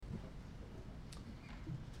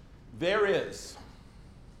There is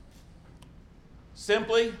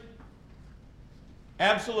simply,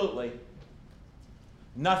 absolutely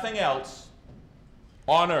nothing else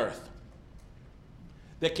on earth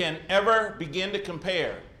that can ever begin to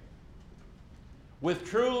compare with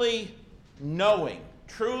truly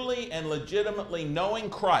and legitimately knowing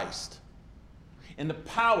Christ and the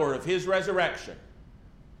power of his resurrection,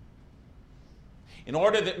 in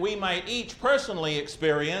order that we might each personally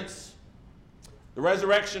experience the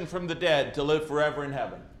resurrection from the dead to live forever in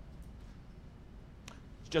heaven.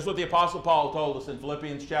 It's just what the Apostle Paul told us in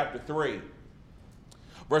Philippians chapter 3,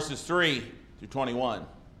 verses 3 through 21.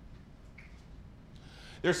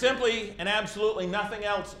 There's simply and absolutely nothing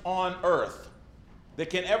else on earth that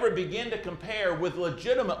can ever begin to compare with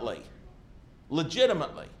legitimately,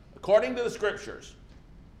 according to the Scriptures,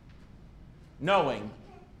 knowing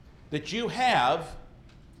that you have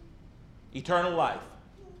eternal life.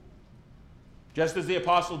 Just as the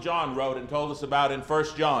Apostle John wrote and told us about in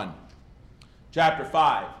 1 John chapter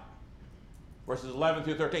 5, verses 11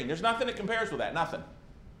 through 13. There's nothing that compares with that, nothing.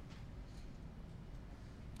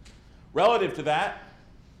 Relative to that,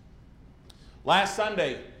 last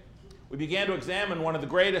Sunday, we began to examine one of the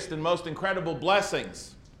greatest and most incredible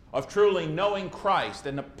blessings of truly knowing Christ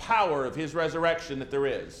and the power of his resurrection that there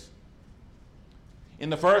is. In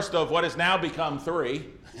the first of what has now become 3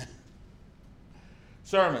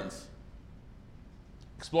 sermons,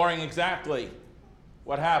 exploring exactly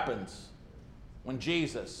what happens when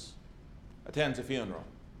Jesus attends a funeral.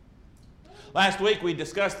 Last week we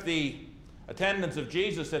discussed the attendance of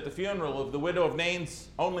Jesus at the funeral of the widow of Nain's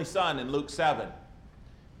only son in Luke 7,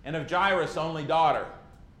 and of Jairus' only daughter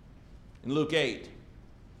in Luke 8.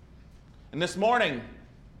 And this morning,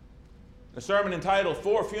 a sermon entitled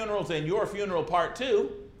 4 Funerals and Your Funeral Part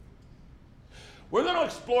 2, we're going to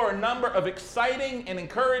explore a number of exciting and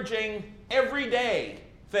encouraging everyday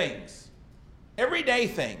things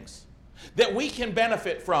that we can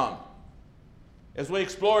benefit from as we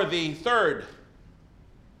explore the third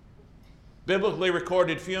biblically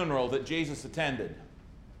recorded funeral that Jesus attended.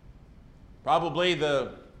 Probably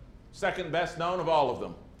the second best known of all of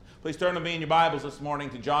them. Please turn to me in your Bibles this morning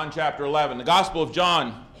to John chapter 11. The Gospel of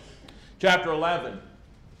John chapter 11.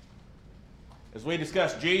 As we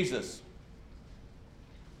discuss Jesus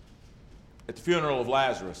at the funeral of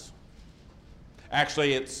Lazarus.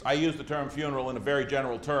 Actually, I use the term funeral in a very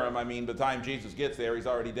general term. I mean, by the time Jesus gets there, he's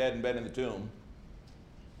already dead and been in the tomb.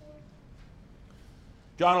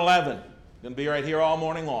 John 11. Going to be right here all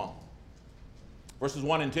morning long. Verses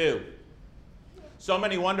 1 and 2. So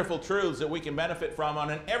many wonderful truths that we can benefit from on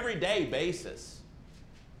an everyday basis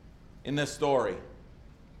in this story,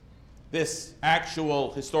 this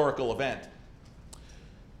actual historical event.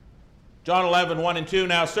 John 11, 1 and 2.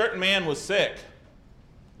 Now a certain man was sick,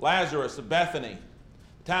 Lazarus of Bethany,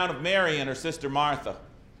 the town of Mary and her sister Martha.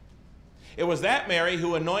 It was that Mary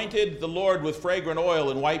who anointed the Lord with fragrant oil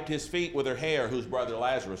and wiped his feet with her hair, whose brother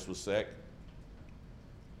Lazarus was sick.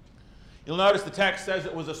 You'll notice the text says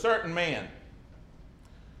it was a certain man.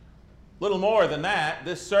 Little more than that,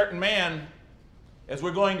 this certain man, as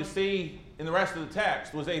we're going to see in the rest of the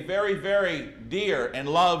text, was a very, very dear and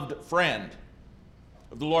loved friend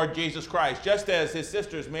of the Lord Jesus Christ, just as his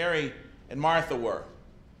sisters Mary and Martha were.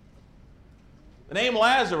 The name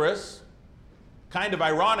Lazarus, kind of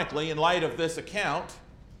ironically in light of this account,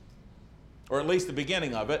 or at least the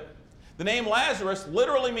beginning of it, the name Lazarus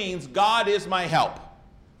literally means God is my help.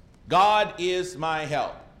 God is my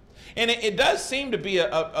help. And it does seem to be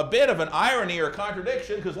a bit of an irony or a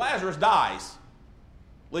contradiction because Lazarus dies,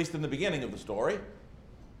 at least in the beginning of the story.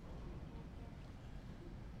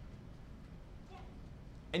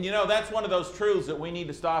 And you know, that's one of those truths that we need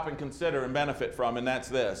to stop and consider and benefit from, and that's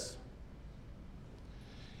this.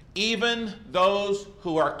 Even those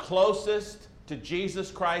who are closest to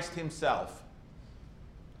Jesus Christ himself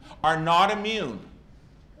are not immune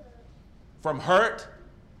from hurt,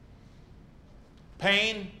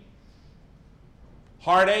 pain,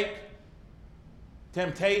 heartache,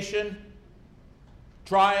 temptation,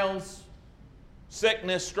 trials,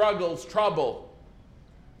 sickness, struggles, trouble.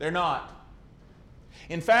 They're not.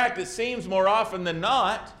 In fact, it seems more often than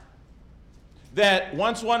not that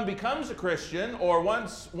once one becomes a Christian or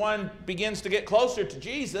once one begins to get closer to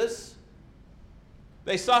Jesus,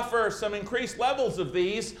 they suffer some increased levels of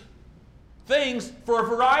these things for a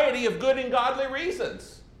variety of good and godly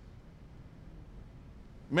reasons.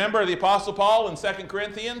 Remember the Apostle Paul in 2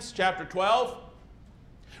 Corinthians chapter 12?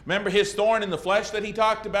 Remember his thorn in the flesh that he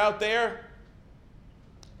talked about there?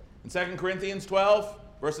 In 2 Corinthians 12,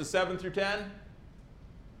 verses 7 through 10?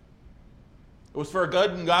 It was for a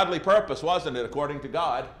good and godly purpose, wasn't it, according to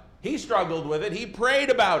God? He struggled with it. He prayed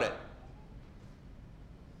about it.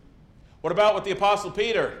 What about what the Apostle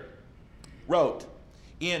Peter wrote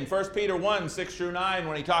in 1 Peter 1, 6 through 9,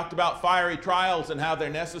 when he talked about fiery trials and how they're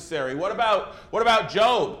necessary? What about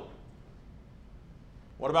Job?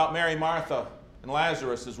 What about Mary, Martha, and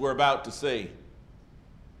Lazarus, as we're about to see?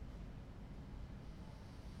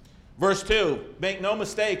 Verse 2, make no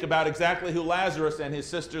mistake about exactly who Lazarus and his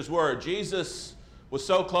sisters were. Jesus was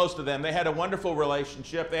so close to them. They had a wonderful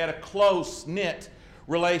relationship. They had a close-knit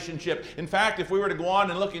relationship. In fact, if we were to go on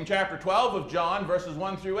and look in chapter 12 of John, verses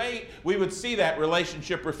 1 through 8, we would see that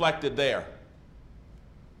relationship reflected there.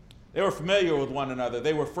 They were familiar with one another.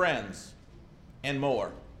 They were friends and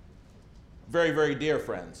more. Very, very dear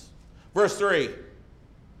friends. Verse 3,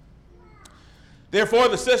 therefore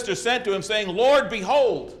the sisters sent to him, saying, Lord,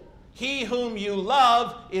 behold, he whom you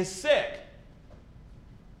love is sick.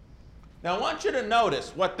 Now I want you to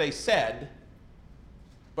notice what they said,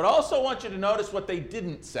 but I also want you to notice what they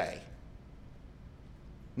didn't say.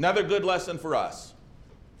 Another good lesson for us.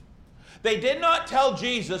 They did not tell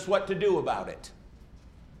Jesus what to do about it.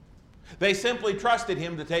 They simply trusted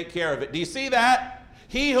him to take care of it. Do you see that?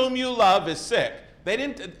 He whom you love is sick.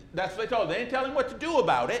 That's what they told him. They didn't tell him what to do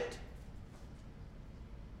about it.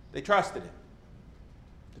 They trusted him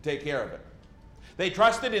to take care of it. They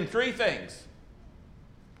trusted in three things.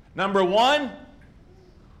 Number one,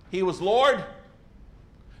 he was Lord.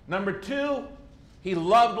 Number two, he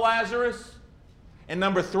loved Lazarus. And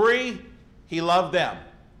number three, he loved them.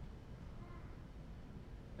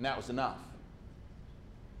 And that was enough.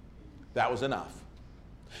 That was enough.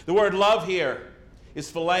 The word love here is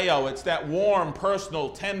phileo. It's that warm, personal,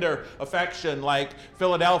 tender affection, like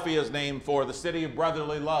Philadelphia's name for the city of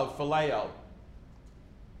brotherly love, phileo.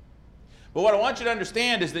 But what I want you to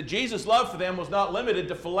understand is that Jesus' love for them was not limited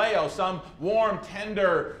to phileo, some warm,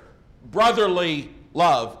 tender, brotherly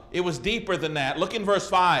love. It was deeper than that. Look in verse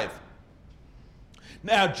 5.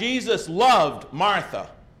 Now Jesus loved Martha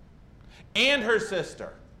and her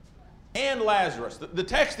sister and Lazarus. The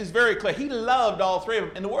text is very clear. He loved all three of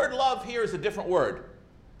them. And the word love here is a different word.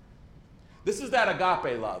 This is that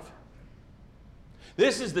agape love.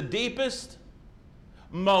 This is the deepest,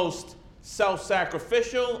 most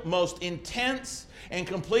self-sacrificial, most intense, and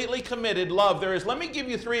completely committed love there is. Let me give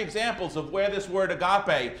you three examples of where this word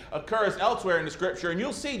agape occurs elsewhere in the Scripture, and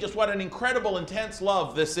you'll see just what an incredible, intense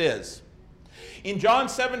love this is. In John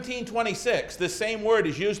 17:26, this same word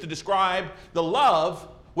is used to describe the love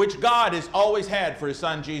which God has always had for his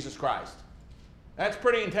Son, Jesus Christ. That's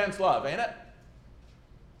pretty intense love, ain't it?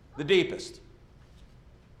 The deepest.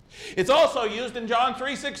 It's also used in John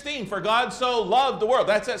 3:16, for God so loved the world.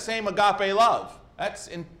 That's that same agape love. That's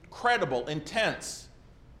incredible, intense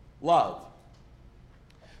love.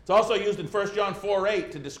 It's also used in 1 John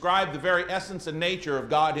 4:8 to describe the very essence and nature of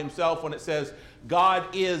God himself when it says,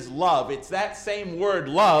 God is love. It's that same word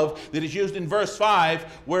love that is used in verse 5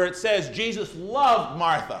 where it says Jesus loved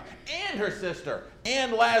Martha and her sister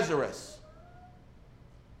and Lazarus.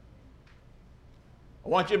 I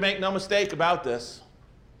want you to make no mistake about this.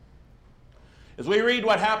 As we read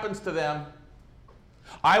what happens to them,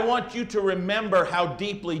 I want you to remember how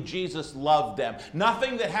deeply Jesus loved them.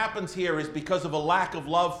 Nothing that happens here is because of a lack of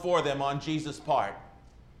love for them on Jesus' part.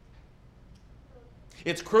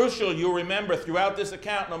 It's crucial you remember throughout this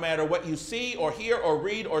account, no matter what you see or hear or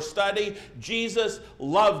read or study, Jesus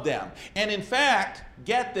loved them. And in fact,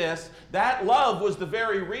 get this, that love was the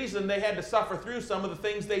very reason they had to suffer through some of the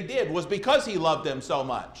things they did, was because he loved them so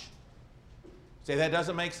much. Say, that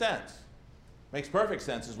doesn't make sense. Makes perfect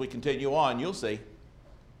sense as we continue on. You'll see.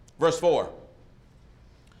 Verse 4.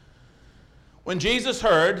 When Jesus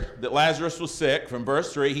heard that Lazarus was sick, from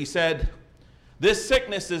verse 3, he said, this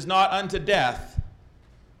sickness is not unto death,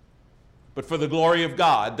 but for the glory of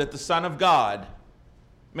God, that the Son of God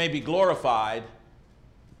may be glorified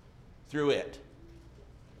through it.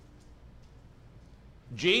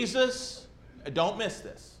 Jesus, don't miss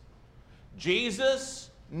this, Jesus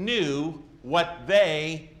knew what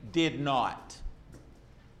they did not.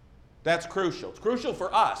 That's crucial. It's crucial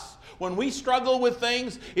for us. When we struggle with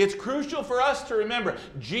things, it's crucial for us to remember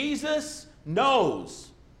Jesus knows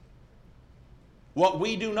what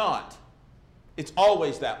we do not. It's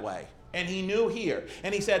always that way. And he knew here.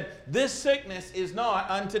 And he said, this sickness is not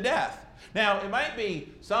unto death. Now, it might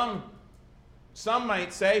be, some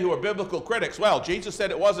might say who are biblical critics, well, Jesus said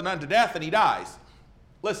it wasn't unto death and he dies.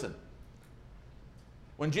 Listen,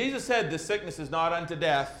 when Jesus said this sickness is not unto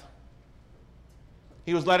death,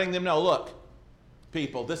 he was letting them know, look,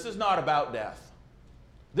 people, this is not about death.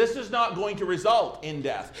 This is not going to result in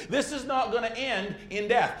death. This is not going to end in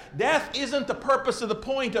death. Death isn't the purpose of the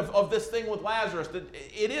point of this thing with Lazarus.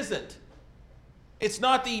 It isn't. It's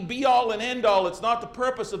not the be-all and end-all. It's not the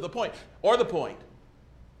purpose of the point, or the point.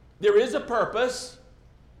 There is a purpose,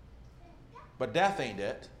 but death ain't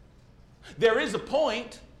it. There is a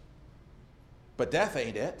point, but death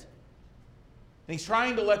ain't it. And he's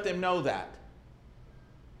trying to let them know that.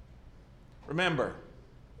 Remember,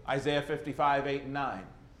 Isaiah 55, 8 and 9.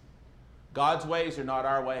 God's ways are not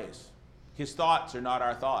our ways. His thoughts are not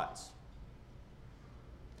our thoughts.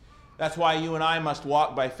 That's why you and I must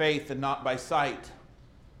walk by faith and not by sight.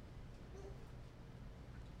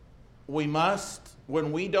 We must,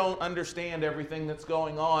 when we don't understand everything that's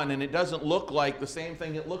going on and it doesn't look like the same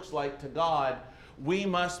thing it looks like to God, we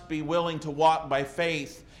must be willing to walk by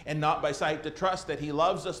faith and not by sight, to trust that He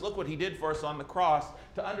loves us. Look what He did for us on the cross,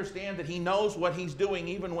 to understand that He knows what He's doing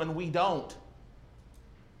even when we don't.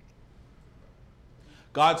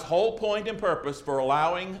 God's whole point and purpose for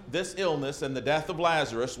allowing this illness and the death of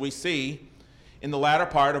Lazarus we see in the latter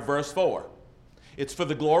part of verse 4. It's for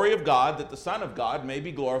the glory of God, that the Son of God may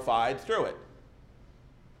be glorified through it.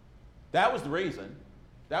 That was the reason.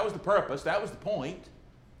 That was the purpose. That was the point.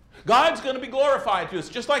 God's going to be glorified through us,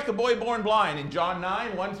 just like the boy born blind in John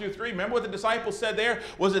 9, 1 through 3. Remember what the disciples said there?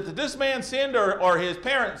 Was it that this man sinned or his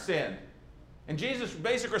parents sinned? And Jesus'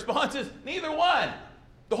 basic response is, neither one.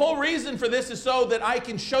 The whole reason for this is so that I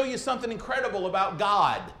can show you something incredible about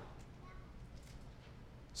God.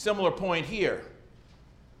 Similar point here.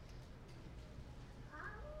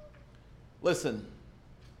 Listen,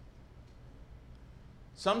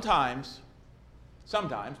 sometimes,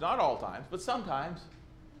 not all times, but sometimes,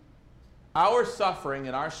 our suffering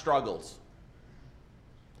and our struggles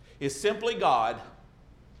is simply God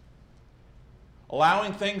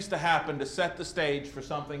allowing things to happen to set the stage for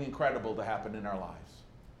something incredible to happen in our lives.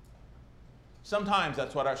 Sometimes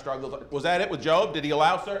that's what our struggles are. Was that it with Job? Did he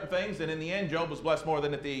allow certain things? And in the end, Job was blessed more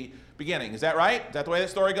than at the beginning. Is that right? Is that the way the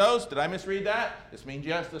story goes? Did I misread that? This means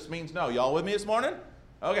yes, this means no. Y'all with me this morning?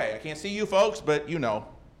 Okay, I can't see you folks, but you know.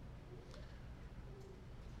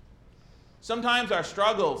 Sometimes our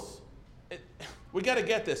struggles, we got to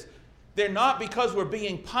get this. They're not because we're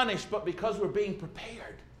being punished, but because we're being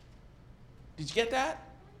prepared. Did you get that?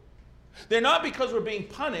 They're not because we're being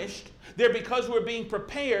punished. They're because we're being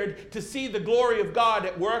prepared to see the glory of God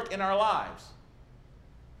at work in our lives.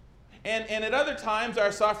 And at other times,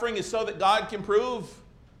 our suffering is so that God can prove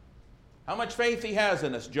how much faith He has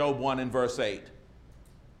in us, Job 1 and verse 8.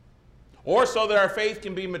 Or so that our faith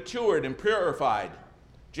can be matured and purified,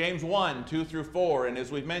 James 1, 2 through 4, and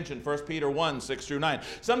as we've mentioned, 1 Peter 1, 6 through 9.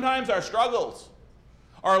 Sometimes our struggles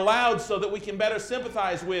are allowed so that we can better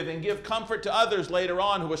sympathize with and give comfort to others later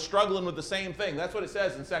on who are struggling with the same thing. That's what it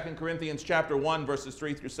says in 2 Corinthians chapter 1, verses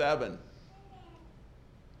 3 through 7.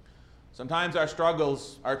 Sometimes our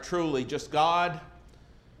struggles are truly just God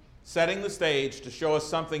setting the stage to show us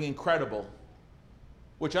something incredible,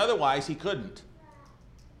 which otherwise He couldn't.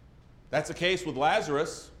 That's the case with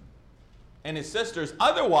Lazarus and his sisters.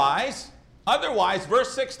 Otherwise,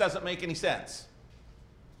 verse 6 doesn't make any sense.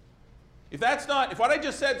 If what I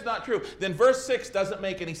just said is not true, then verse 6 doesn't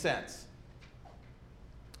make any sense.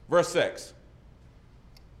 Verse 6.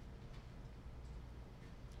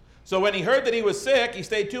 So when he heard that he was sick, he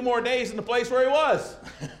stayed 2 more days in the place where he was.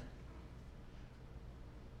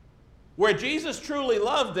 Where Jesus truly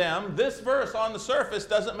loved them, this verse on the surface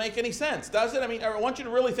doesn't make any sense, does it? I mean, I want you to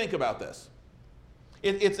really think about this.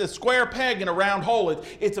 It's a square peg in a round hole.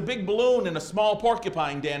 It's a big balloon in a small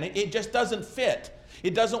porcupine den. It just doesn't fit.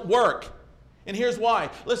 It doesn't work. And here's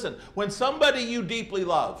why. Listen, when somebody you deeply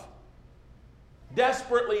love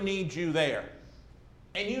desperately needs you there,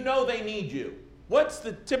 and you know they need you, what's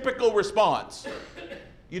the typical response?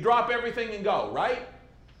 You drop everything and go, right?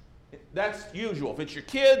 That's usual. If it's your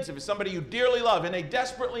kids, if it's somebody you dearly love, and they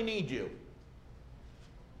desperately need you.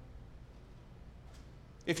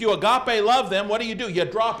 If you agape love them, what do? You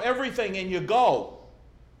drop everything and you go.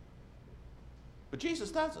 But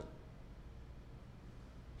Jesus doesn't.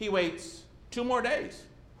 He waits 2 more days.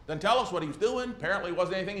 Doesn't tell us what He was doing. Apparently it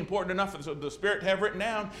wasn't anything important enough for the Spirit to have written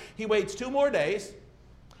down. He waits 2 more days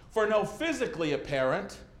for no physically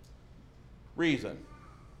apparent reason.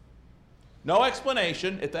 No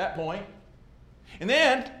explanation at that point. And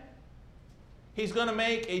then He's going to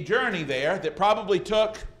make a journey there that probably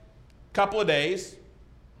took a couple of days,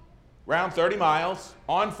 around 30 miles,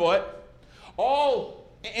 on foot.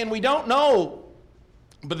 And we don't know,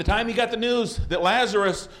 by the time he got the news that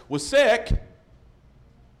Lazarus was sick,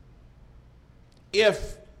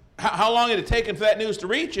 how long it had taken for that news to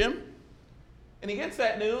reach him. And he gets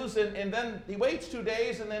that news, and then he waits 2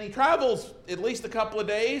 days, and then he travels at least a couple of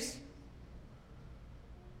days,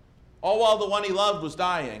 all while the one he loved was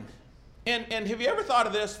dying. And have you ever thought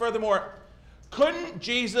of this? Furthermore, Couldn't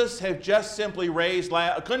Jesus have just simply raised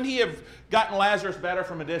Lazarus? Couldn't he have gotten Lazarus better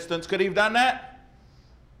from a distance? Could he have done that?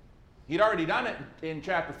 He'd already done it in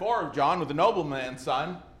chapter 4 of John with the nobleman's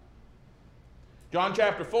son. John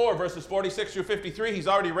chapter 4, verses 46 through 53, he's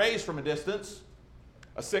already raised from a distance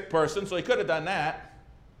a sick person, so he could have done that.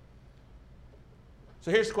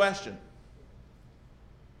 So here's the question.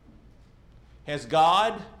 Has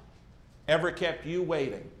God ever kept you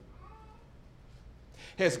waiting?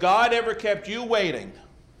 Has God ever kept you waiting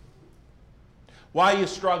while you're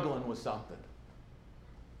struggling with something?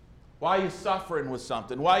 While you're suffering with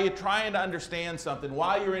something? While you're trying to understand something?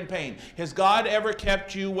 While you're in pain? Has God ever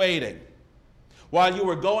kept you waiting while you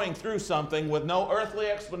were going through something with no earthly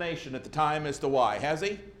explanation at the time as to why? Has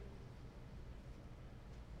He?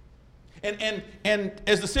 And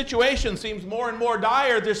as the situation seems more and more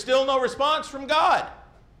dire, there's still no response from God.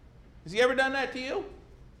 Has He ever done that to you?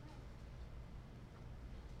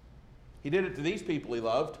 He did it to these people He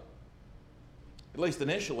loved, at least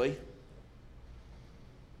initially.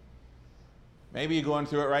 Maybe you're going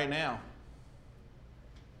through it right now.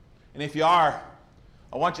 And if you are,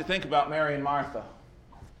 I want you to think about Mary and Martha.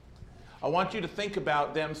 I want you to think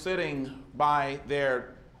about them sitting by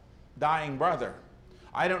their dying brother.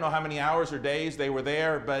 I don't know how many hours or days they were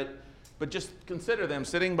there, but just consider them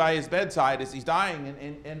sitting by his bedside as he's dying,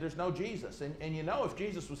 and there's no Jesus. And you know, if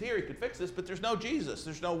Jesus was here, he could fix this, but there's no Jesus.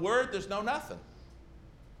 There's no word, there's no nothing.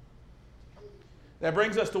 That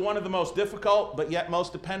brings us to one of the most difficult but yet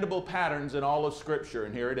most dependable patterns in all of Scripture,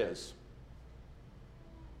 and here it is.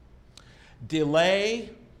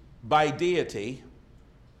 Delay by deity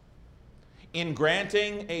in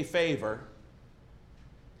granting a favor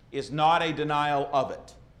is not a denial of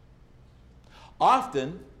it.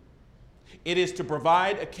 Often, it is to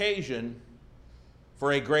provide occasion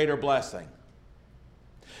for a greater blessing.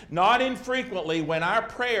 Not infrequently, when our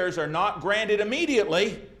prayers are not granted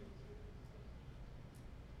immediately,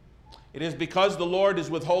 it is because the Lord is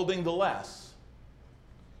withholding the less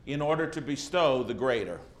in order to bestow the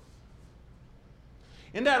greater.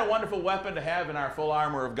 Isn't that a wonderful weapon to have in our full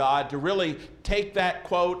armor of God, to really take that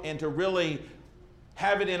quote and to really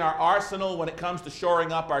have it in our arsenal when it comes to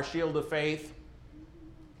shoring up our shield of faith?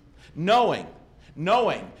 Knowing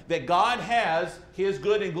that God has His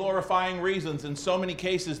good and glorifying reasons in so many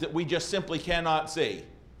cases that we just simply cannot see.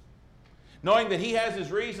 Knowing that He has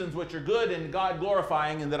His reasons which are good and God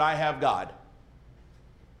glorifying, and that I have God.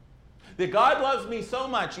 That God loves me so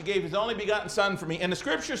much, He gave His only begotten Son for me. And the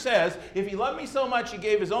Scripture says, if He loved me so much, He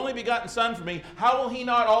gave His only begotten Son for me, how will He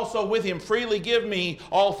not also with Him freely give me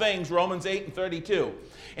all things? Romans 8:32.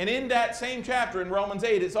 And in that same chapter in Romans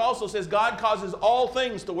 8, it also says God causes all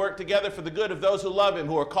things to work together for the good of those who love Him,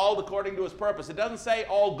 who are called according to His purpose. It doesn't say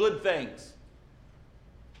all good things.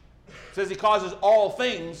 It says He causes all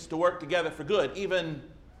things to work together for good, even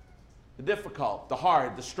the difficult, the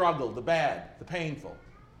hard, the struggle, the bad, the painful.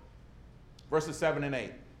 Verses 7 and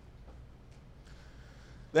 8.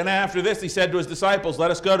 Then after this, He said to His disciples,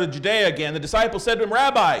 let us go to Judea again. The disciples said to Him,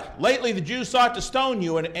 Rabbi, lately the Jews sought to stone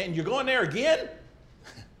you, and you're going there again?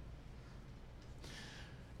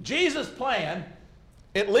 Jesus' plan,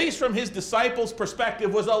 at least from His disciples'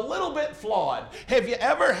 perspective, was a little bit flawed. Have you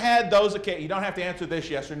ever had those occasions? You don't have to answer this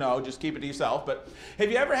yes or no, just keep it to yourself. But have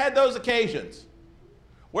you ever had those occasions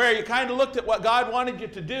where you kind of looked at what God wanted you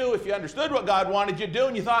to do, if you understood what God wanted you to do,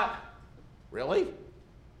 and you thought, really?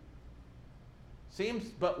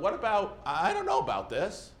 But what about, I don't know about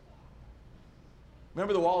this.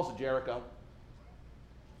 Remember the walls of Jericho?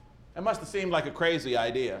 It must have seemed like a crazy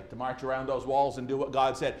idea to march around those walls and do what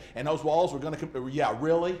God said. And those walls were going to, yeah,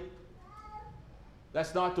 really?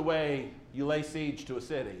 That's not the way you lay siege to a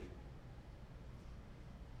city.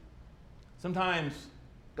 Sometimes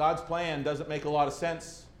God's plan doesn't make a lot of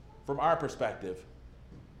sense from our perspective.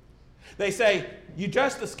 They say, you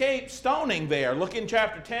just escaped stoning there. Look in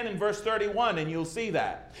chapter 10 and verse 31 and you'll see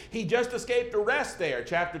that. He just escaped arrest there,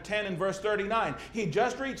 chapter 10 and verse 39. He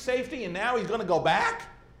just reached safety and now he's going to go back?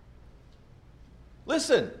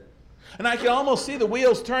 Listen, and I can almost see the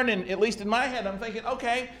wheels turning, at least in my head. I'm thinking,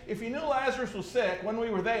 okay, if you knew Lazarus was sick when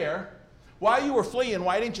we were there, while you were fleeing,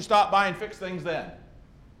 why didn't you stop by and fix things then?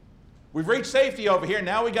 We've reached safety over here,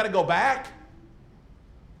 now we got to go back?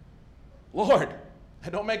 Lord,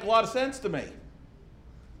 that don't make a lot of sense to me.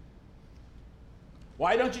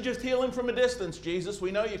 Why don't you just heal him from a distance, Jesus?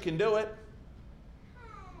 We know you can do it.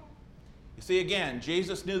 You see, again,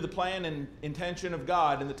 Jesus knew the plan and intention of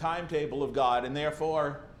God and the timetable of God, and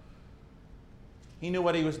therefore, He knew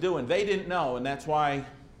what He was doing. They didn't know, and that's why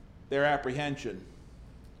their apprehension.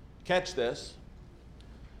 Catch this.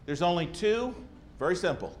 There's only two, very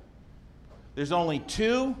simple, there's only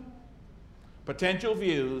two potential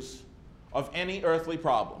views of any earthly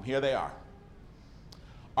problem. Here they are.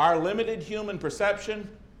 Our limited human perception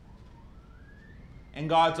and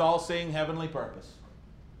God's all-seeing heavenly purpose.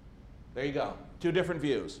 There you go. Two different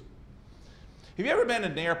views. Have you ever been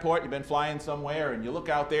in an airport, you've been flying somewhere, and you look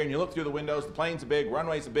out there and you look through the windows, the planes are big,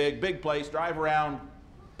 runways are big place, drive around,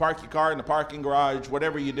 park your car in the parking garage,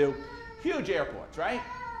 whatever you do. Huge airports, right?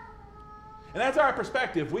 And that's our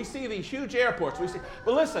perspective. We see these huge airports.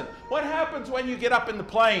 But listen, what happens when you get up in the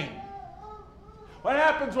plane? What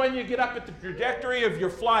happens when you get up at the trajectory of your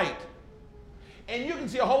flight? And you can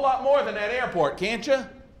see a whole lot more than that airport, can't you?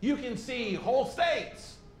 You can see whole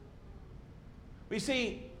states. We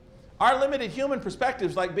see our limited human perspective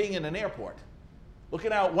is like being in an airport.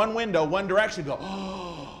 Looking out one window, one direction, go,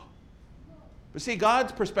 oh. But see,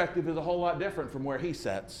 God's perspective is a whole lot different from where he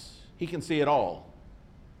sits. He can see it all.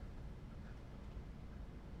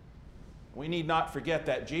 We need not forget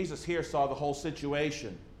that Jesus here saw the whole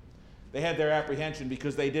situation. They had their apprehension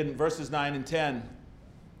because they didn't. Verses 9 and 10.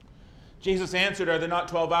 Jesus answered, are there not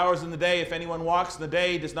 12 hours in the day? If anyone walks in the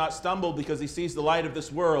day, he does not stumble because he sees the light of this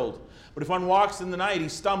world. But if one walks in the night, he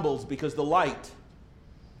stumbles because the light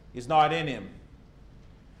is not in him.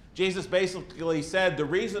 Jesus basically said, the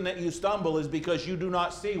reason that you stumble is because you do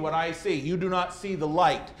not see what I see. You do not see the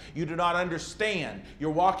light. You do not understand.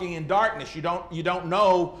 You're walking in darkness. You don't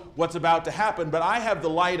know what's about to happen, but I have the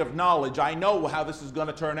light of knowledge. I know how this is going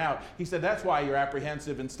to turn out. He said, that's why you're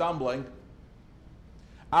apprehensive and stumbling.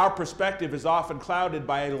 Our perspective is often clouded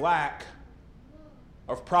by a lack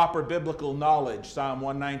of proper biblical knowledge. Psalm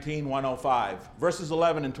 119, 105, verses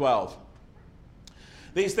 11 and 12.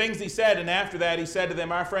 These things he said, and after that he said to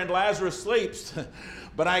them, our friend Lazarus sleeps,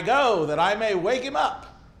 but I go that I may wake him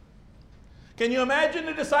up. Can you imagine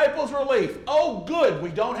the disciples' relief? Oh, good, we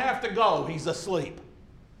don't have to go. He's asleep.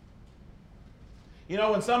 You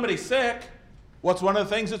know, when somebody's sick, what's one of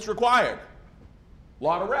the things that's required? A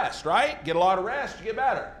lot of rest, right? Get a lot of rest, you get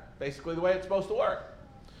better. Basically the way it's supposed to work.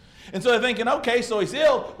 And so they're thinking, okay, so he's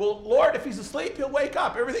ill. Well, Lord, if he's asleep, he'll wake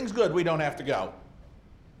up. Everything's good. We don't have to go.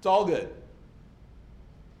 It's all good.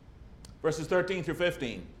 Verses 13 through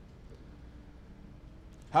 15.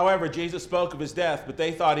 However, Jesus spoke of his death, but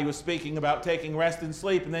they thought he was speaking about taking rest and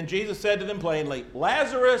sleep. And then Jesus said to them plainly,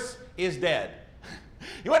 Lazarus is dead.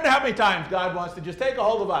 You wonder how many times God wants to just take a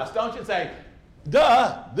hold of us, don't you, and say,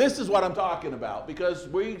 duh, this is what I'm talking about. Because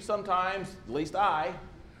we sometimes, at least I,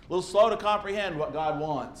 a little slow to comprehend what God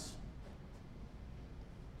wants.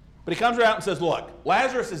 But he comes around and says, look,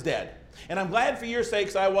 Lazarus is dead. And I'm glad for your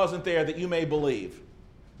sakes I wasn't there, that you may believe.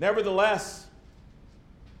 Nevertheless,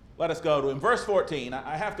 let us go to him. Verse 14,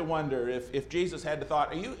 I have to wonder if Jesus had the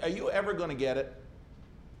thought, are you ever going to get it?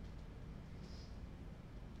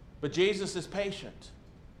 But Jesus is patient.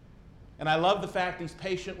 And I love the fact he's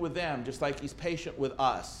patient with them, just like he's patient with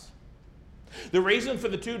us. The reason for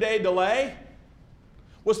the 2-day delay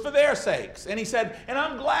was for their sakes. And he said, and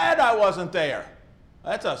I'm glad I wasn't there.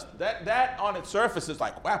 That on its surface is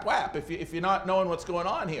like whap whap if you're not knowing what's going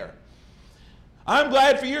on here. I'm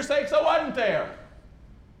glad for your sakes I wasn't there.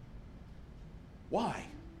 Why,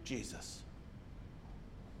 Jesus?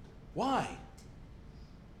 Why?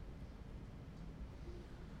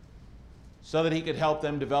 So that he could help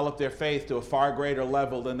them develop their faith to a far greater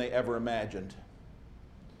level than they ever imagined.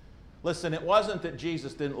 Listen, it wasn't that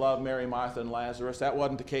Jesus didn't love Mary, Martha, and Lazarus. That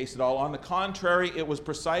wasn't the case at all. On the contrary, it was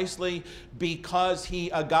precisely because he,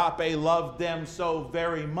 agape, loved them so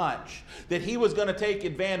very much that he was going to take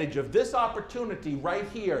advantage of this opportunity right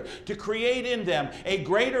here to create in them a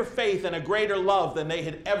greater faith and a greater love than they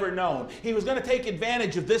had ever known. He was going to take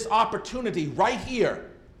advantage of this opportunity right here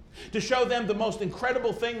to show them the most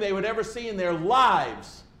incredible thing they would ever see in their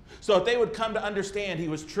lives so that they would come to understand he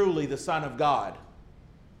was truly the Son of God.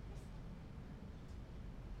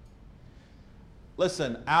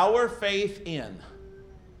 Listen, our faith in,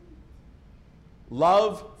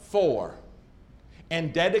 love for,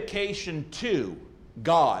 and dedication to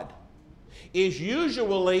God is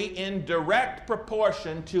usually in direct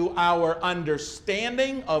proportion to our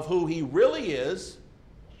understanding of who he really is,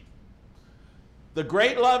 the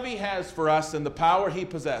great love he has for us, and the power he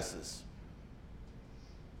possesses.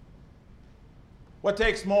 What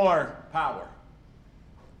takes more power?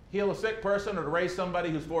 Heal a sick person or to raise somebody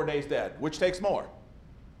who's 4 days dead? Which takes more?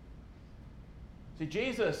 See,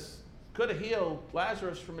 Jesus could have healed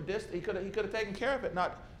Lazarus from a distance. He could have taken care of it.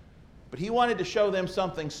 But he wanted to show them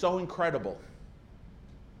something so incredible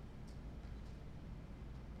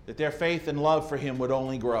that their faith and love for him would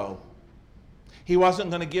only grow. He wasn't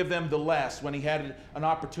going to give them the less when he had an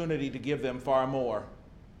opportunity to give them far more.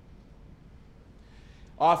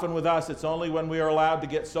 Often with us, it's only when we are allowed to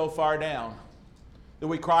get so far down that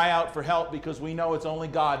we cry out for help because we know it's only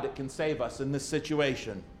God that can save us in this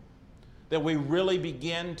situation, that we really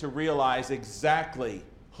begin to realize exactly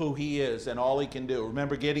who He is and all He can do.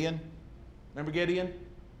 Remember Gideon? Remember Gideon?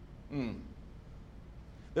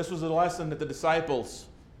 This was a lesson that the disciples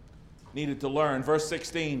needed to learn. Verse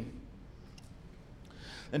 16.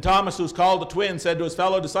 And Thomas, who's called the twin, said to his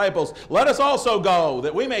fellow disciples, "Let us also go,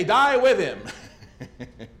 that we may die with him."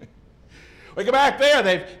 We go back there.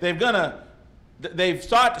 They've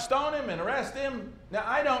sought to stone him and arrest him. Now,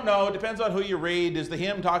 I don't know. It depends on who you read. Is the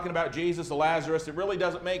hymn talking about Jesus or Lazarus? It really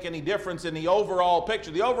doesn't make any difference in the overall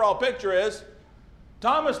picture. The overall picture is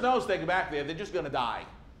Thomas knows they go back there, they're just going to die.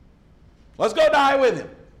 Let's go die with him.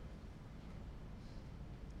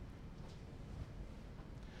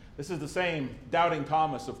 This is the same doubting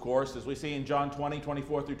Thomas, of course, as we see in John 20,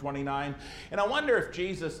 24 through 29. And I wonder if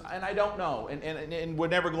Jesus, and I don't know, and we're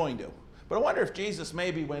never going to, but I wonder if Jesus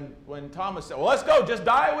maybe when Thomas said, "Well, let's go, just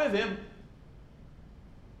die with him,"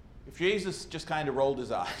 if Jesus just kind of rolled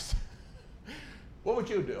his eyes. What would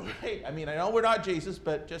you do? Hey, I mean, I know we're not Jesus,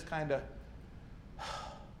 but just kind of.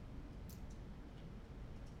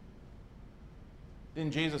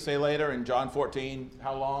 Didn't Jesus say later in John 14,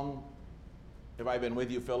 "How long have I been with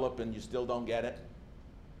you, Philip, and you still don't get it?"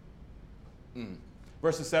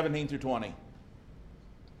 Verses 17 through 20.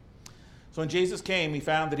 So when Jesus came, he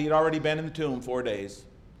found that he had already been in the tomb 4 days.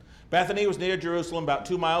 Bethany was near Jerusalem, about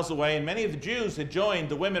 2 miles away, and many of the Jews had joined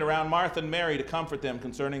the women around Martha and Mary to comfort them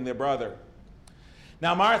concerning their brother.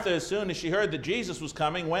 Now Martha, as soon as she heard that Jesus was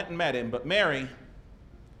coming, went and met him, but Mary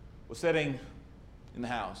was sitting in the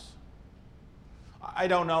house. I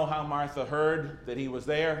don't know how Martha heard that he was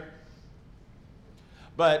there,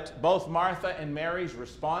 but both Martha and Mary's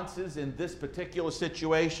responses in this particular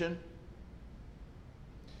situation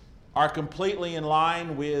are completely in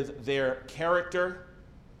line with their character,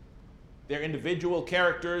 their individual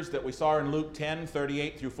characters that we saw in Luke 10,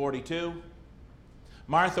 38 through 42.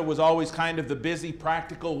 Martha was always kind of the busy,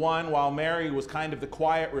 practical one, while Mary was kind of the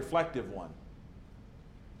quiet, reflective one.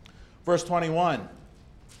 Verse 21.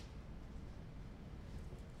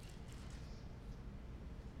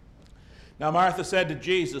 Now Martha said to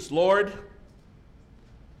Jesus, "Lord,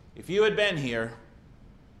 if you had been here,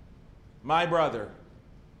 my brother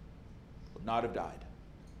would not have died."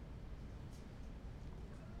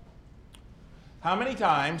 How many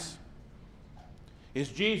times is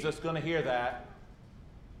Jesus going to hear that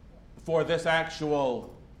before this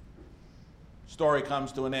actual story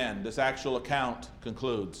comes to an end, this actual account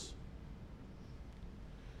concludes?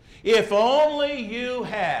 If only you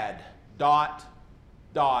had ...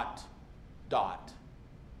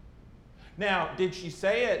 Now, did she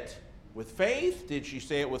say it with faith? Did she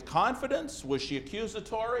say it with confidence? Was she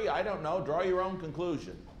accusatory? I don't know. Draw your own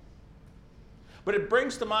conclusion. But it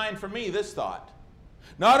brings to mind for me this thought.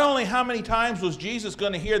 Not only how many times was Jesus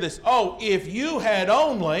going to hear this, "Oh, if you had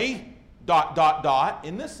only ...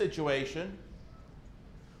 in this situation,"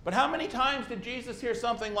 but how many times did Jesus hear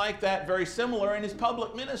something like that very similar in his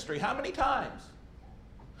public ministry? How many times?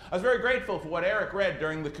 I was very grateful for what Eric read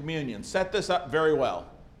during the communion. Set this up very well.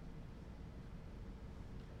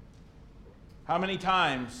 How many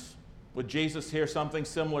times would Jesus hear something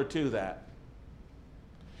similar to that?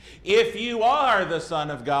 "If you are the Son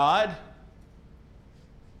of God,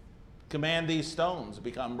 command these stones to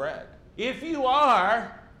become bread." If you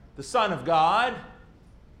are the Son of God,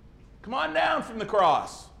 come on down from the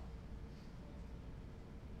cross.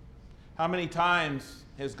 How many times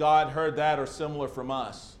has God heard that or similar from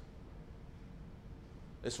us?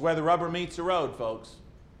 This is where the rubber meets the road, folks.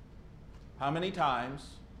 How many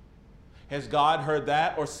times has God heard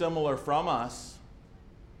that or similar from us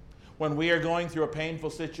when we are going through a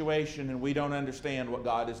painful situation and we don't understand what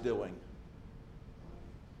God is doing?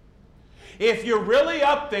 If you're really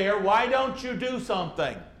up there, why don't you do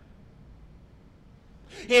something?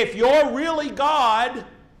 If you're really God,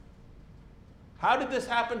 how did this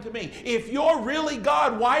happen to me? If you're really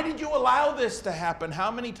God, why did you allow this to happen?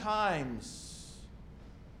 How many times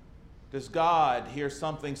does God hear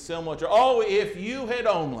something similar to, "Oh, if you had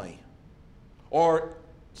only," or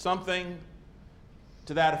something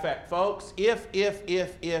to that effect? Folks, if.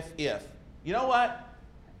 You know what?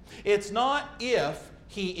 It's not if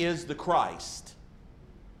he is the Christ,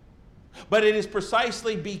 but it is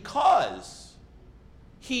precisely because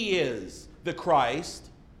he is the Christ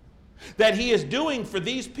that he is doing for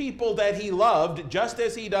these people that he loved, just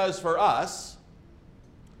as he does for us,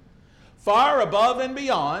 far above and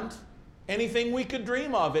beyond anything we could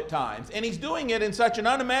dream of at times. And he's doing it in such an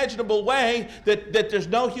unimaginable way that there's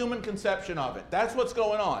no human conception of it. That's what's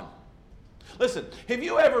going on. Listen, have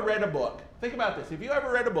you ever read a book? Think about this. Have you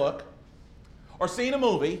ever read a book or seen a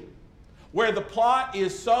movie where the plot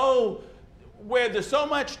is where there's so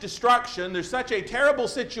much destruction, there's such a terrible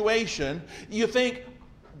situation, you think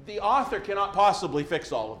the author cannot possibly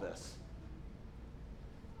fix all of this?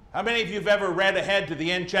 How many of you have ever read ahead to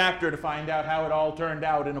the end chapter to find out how it all turned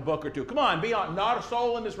out in a book or two? Come on, be honest. Not a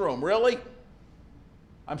soul in this room. Really?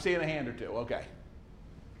 I'm seeing a hand or two. Okay.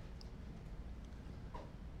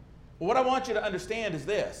 Well, what I want you to understand is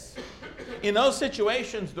this. In those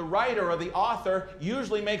situations, the writer or the author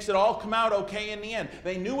usually makes it all come out okay in the end.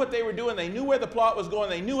 They knew what they were doing. They knew where the plot was going.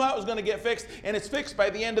 They knew how it was going to get fixed, and it's fixed by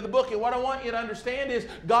the end of the book. And what I want you to understand is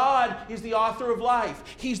God is the author of life.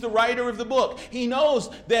 He's the writer of the book. He knows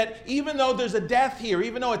that even though there's a death here,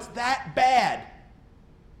 even though it's that bad,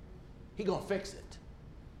 He's going to fix it.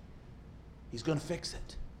 He's going to fix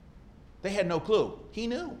it. They had no clue. He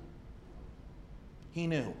knew. He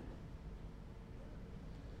knew.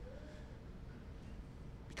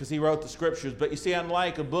 Because He wrote the scriptures. But you see,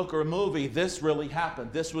 unlike a book or a movie, this really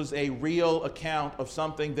happened. This was a real account of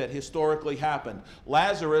something that historically happened.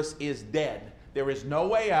 Lazarus is dead. There is no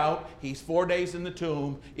way out. He's 4 days in the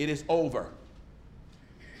tomb. It is over.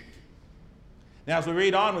 Now, as we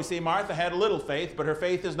read on, we see Martha had a little faith, but her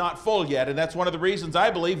faith is not full yet. And that's one of the reasons I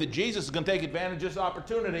believe that Jesus is going to take advantage of this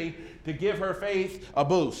opportunity to give her faith a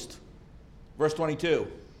boost. Verse 22.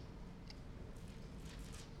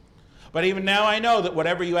 But even now I know that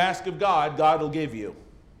whatever you ask of God, God will give you.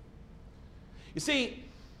 You see,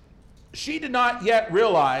 she did not yet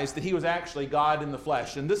realize that He was actually God in the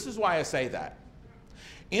flesh. And this is why I say that.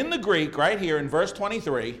 In the Greek, right here in verse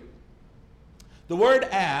 23, the word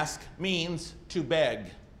ask means to beg.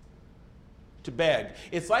 To beg.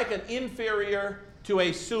 It's like an inferior to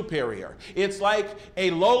a superior. It's like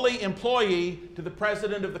a lowly employee to the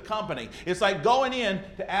president of the company. It's like going in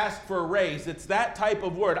to ask for a raise. It's that type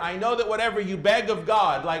of word. I know that whatever you beg of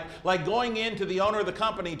God, like going into the owner of the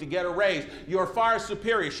company to get a raise, you're far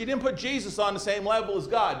superior. She didn't put Jesus on the same level as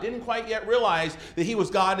God. Didn't quite yet realize that He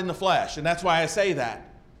was God in the flesh. And that's why I say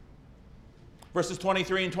that. Verses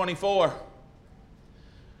 23 and 24.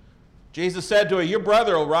 Jesus said to her, your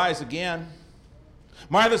brother will rise again.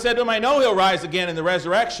 Martha said to Him, I know He'll rise again in the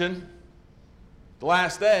resurrection, the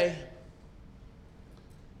last day.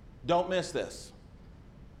 Don't miss this.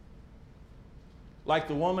 Like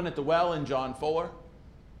the woman at the well in John 4.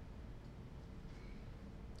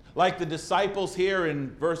 Like the disciples here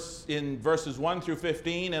in verses 1 through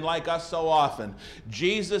 15, and like us so often,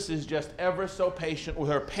 Jesus is just ever so patient with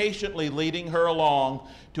her, patiently leading her along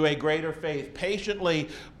to a greater faith, patiently,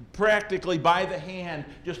 practically by the hand,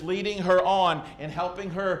 just leading her on and helping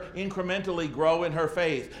her incrementally grow in her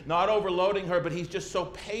faith. Not overloading her, but He's just so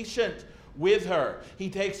patient with her. He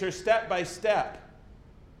takes her step by step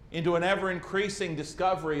into an ever-increasing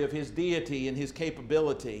discovery of His deity and His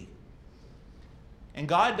capability. And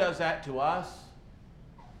God does that to us.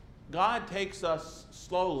 God takes us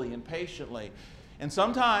slowly and patiently. And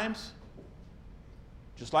sometimes,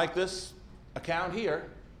 just like this account here,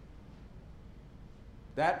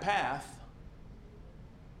 that path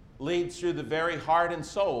leads through the very heart and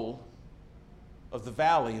soul of the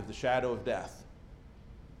valley of the shadow of death.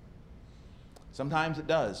 Sometimes it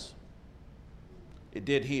does. It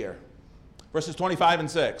did here. Verses 25 and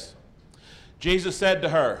 6. Jesus said to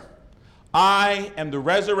her, I am the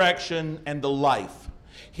resurrection and the life.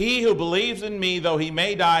 He who believes in me, though he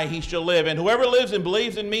may die, he shall live. And whoever lives and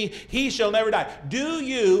believes in me, he shall never die. Do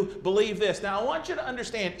you believe this? Now, I want you to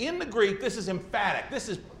understand, in the Greek, this is emphatic. This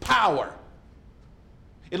is power.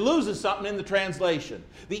 It loses something in the translation.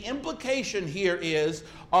 The implication here is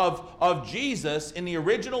of Jesus in the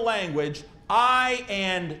original language, I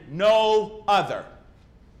and no other.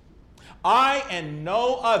 I and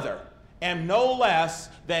no other am no less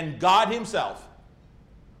than God Himself.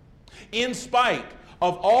 In spite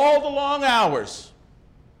of all the long hours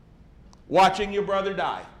watching your brother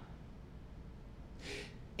die,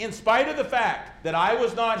 in spite of the fact that I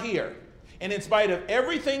was not here, and in spite of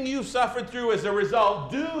everything you've suffered through as a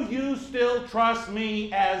result, do you still trust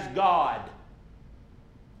me as God?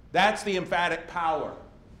 That's the emphatic power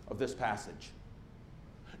of this passage.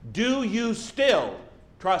 Do you still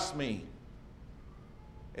trust me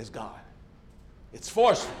as God? It's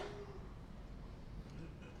forceful.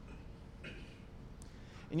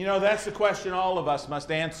 And you know, that's the question all of us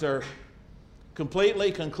must answer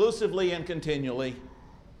completely, conclusively, and continually.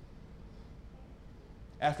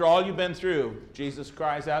 After all you've been through, Jesus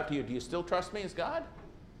cries out to you, do you still trust me as God?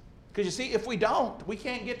 Because you see, if we don't, we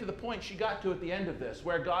can't get to the point she got to at the end of this,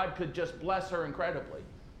 where God could just bless her incredibly.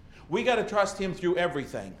 We got to trust Him through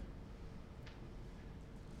everything.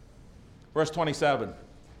 Verse 27.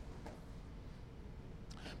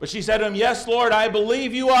 But she said to him, "Yes, Lord, I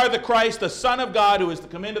believe you are the Christ, the Son of God, who is to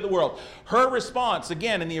come into the world." Her response,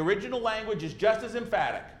 again, in the original language, is just as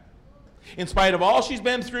emphatic. In spite of all she's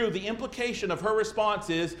been through, the implication of her response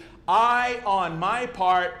is, "I, on my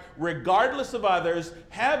part, regardless of others,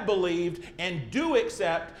 have believed and do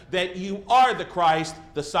accept that you are the Christ,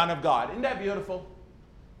 the Son of God." Isn't that beautiful?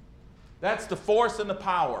 That's the force and the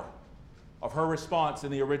power of her response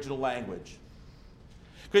in the original language.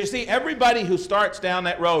 Because you see, everybody who starts down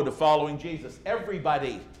that road of following Jesus,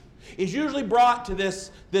 everybody, is usually brought to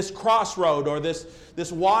this crossroad or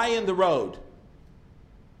this Y in the road.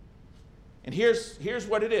 And here's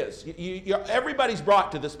what it is. Everybody's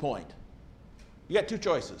brought to this point. You got two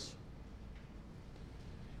choices.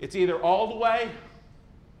 It's either all the way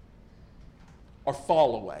or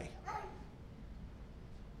fall away.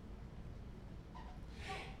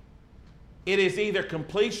 It is either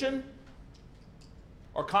completion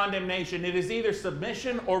or condemnation. It is either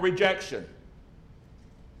submission or rejection.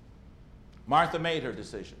 Martha made her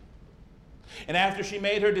decision. And after she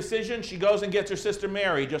made her decision, she goes and gets her sister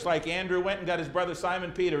Mary, just like Andrew went and got his brother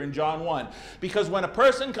Simon Peter in John 1. Because when a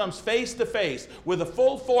person comes face to face with the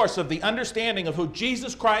full force of the understanding of who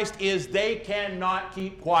Jesus Christ is, they cannot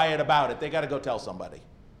keep quiet about it. They got to go tell somebody.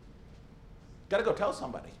 Got to go tell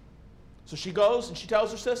somebody. So she goes and she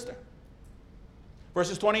tells her sister.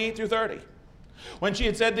 Verses 28 through 30. When she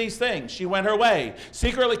had said these things, she went her way,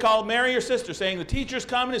 secretly called Mary, her sister, saying, "The teacher's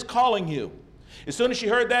come and is calling you." As soon as she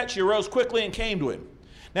heard that, she arose quickly and came to him.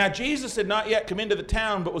 Now Jesus had not yet come into the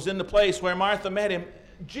town, but was in the place where Martha met him.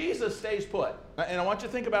 Jesus stays put. And I want you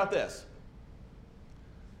to think about this.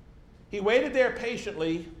 He waited there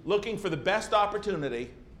patiently, looking for the best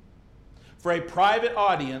opportunity for a private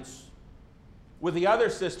audience with the other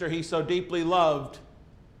sister he so deeply loved,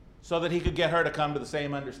 so that he could get her to come to the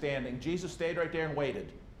same understanding. Jesus stayed right there and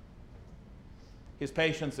waited. His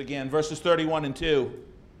patience again. Verses 31 and 2.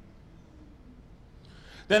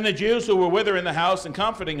 Then the Jews who were with her in the house and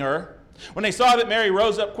comforting her, when they saw that Mary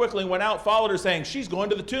rose up quickly and went out, followed her, saying, "She's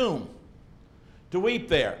going to the tomb to weep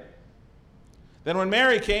there." Then when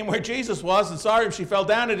Mary came where Jesus was and saw him, she fell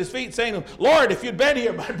down at his feet, saying to him, "Lord, if you'd been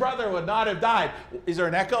here, my brother would not have died." Is there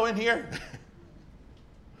an echo in here?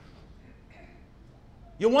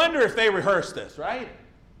 You wonder if they rehearsed this, right?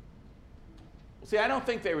 Well, see, I don't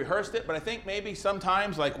think they rehearsed it, but I think maybe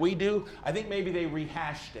sometimes, like we do, I think maybe they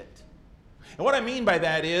rehashed it. And what I mean by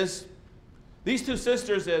that is, these two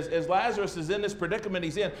sisters, as Lazarus is in this predicament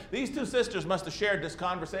he's in, these two sisters must have shared this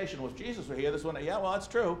conversation. Well, if Jesus were here, this wouldn't, yeah, well, that's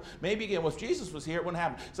true. Maybe again, well, if Jesus was here, it wouldn't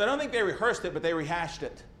happen. So I don't think they rehearsed it, but they rehashed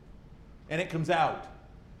it. And it comes out.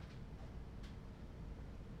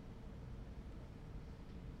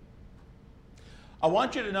 I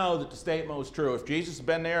want you to know that the statement was true. If Jesus had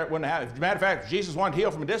been there, it wouldn't have happened. As a matter of fact, if Jesus wanted to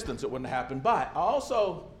heal from a distance, it wouldn't have happened. But I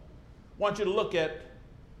also want you to look at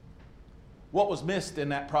what was missed in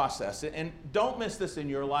that process. And don't miss this in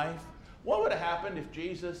your life. What would have happened if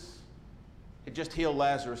Jesus had just healed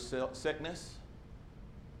Lazarus' sickness?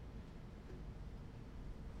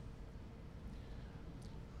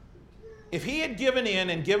 If he had given in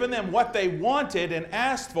and given them what they wanted and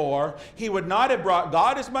asked for, he would not have brought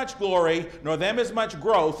God as much glory nor them as much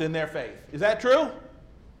growth in their faith. Is that true?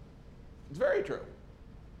 It's very true.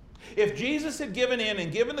 If Jesus had given in and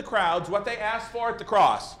given the crowds what they asked for at the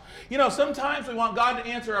cross, you know, sometimes we want God to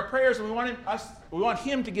answer our prayers and we want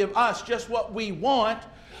him to give us just what we want,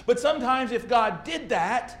 but sometimes if God did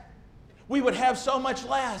that, we would have so much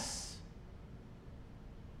less.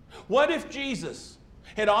 What if Jesus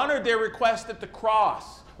had honored their request at the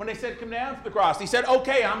cross? When they said, "Come down to the cross," he said,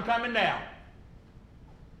 "Okay, I'm coming down."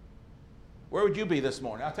 Where would you be this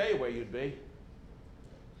morning? I'll tell you where you'd be.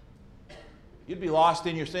 You'd be lost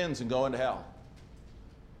in your sins and going to hell.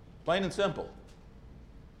 Plain and simple.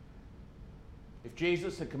 If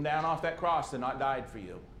Jesus had come down off that cross and not died for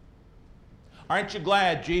you. Aren't you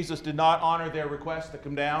glad Jesus did not honor their request to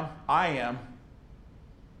come down? I am.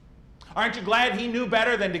 Aren't you glad he knew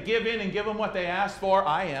better than to give in and give them what they asked for?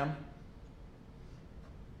 I am.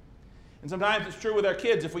 And sometimes it's true with our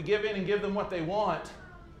kids. If we give in and give them what they want,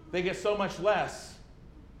 they get so much less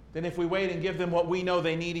than if we wait and give them what we know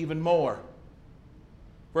they need even more.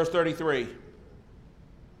 Verse 33.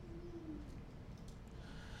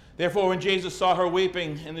 Therefore, when Jesus saw her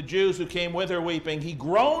weeping and the Jews who came with her weeping, he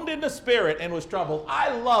groaned in the spirit and was troubled. I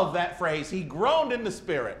love that phrase. He groaned in the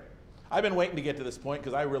spirit. I've been waiting to get to this point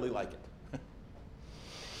because I really like it.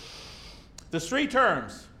 There's three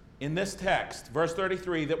terms in this text, verse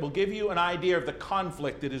 33, that will give you an idea of the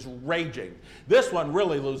conflict that is raging. This one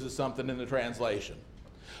really loses something in the translation.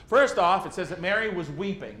 First off, it says that Mary was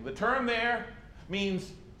weeping. The term there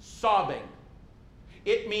means sobbing.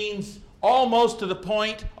 it means almost to the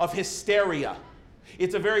point of hysteria.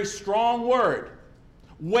 It's a very strong word.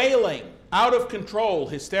 Wailing, out of control,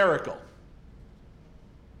 hysterical.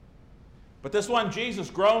 But this one, Jesus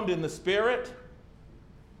groaned in the Spirit.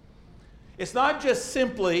 It's not just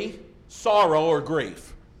simply sorrow or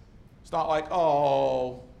grief. It's not like,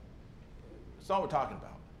 oh, it's not what we're talking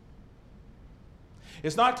about.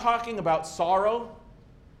 It's not talking about sorrow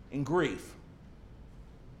and grief.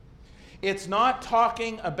 It's not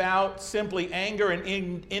talking about simply anger and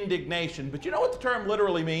indignation. But you know what the term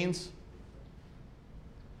literally means?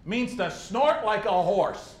 It means to snort like a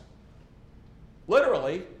horse.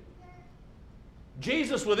 Literally,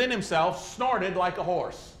 Jesus within himself snorted like a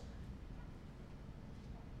horse.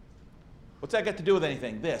 What's that got to do with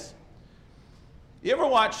anything? This. You ever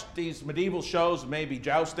watch these medieval shows, maybe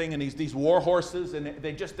jousting, and these war horses, and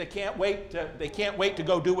they can't wait to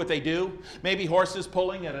go do what they do? Maybe horses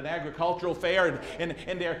pulling at an agricultural fair,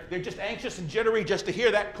 and they're just anxious and jittery just to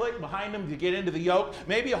hear that click behind them to get into the yoke.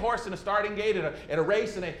 Maybe a horse in a starting gate at a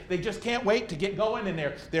race, and they just can't wait to get going, and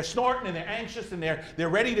they're snorting and they're anxious and they're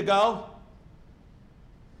ready to go.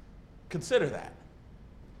 Consider that.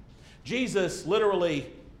 Jesus literally,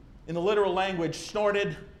 in the literal language,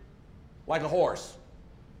 snorted like a horse.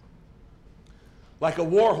 Like a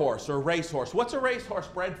war horse or a racehorse. What's a racehorse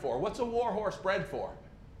bred for? What's a war horse bred for?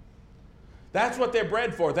 That's what they're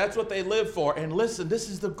bred for. That's what they live for. And listen, this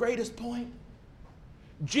is the greatest point.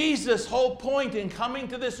 Jesus' whole point in coming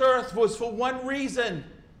to this earth was for one reason.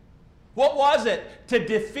 What was it? To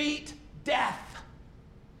defeat death.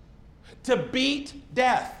 To beat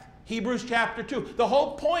death. Hebrews chapter 2. The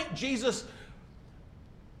whole point Jesus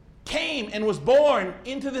came and was born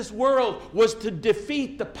into this world was to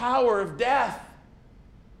defeat the power of death.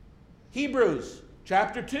 Hebrews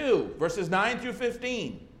chapter 2, verses 9 through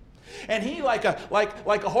 15. And he, like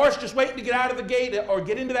a horse just waiting to get out of the gate or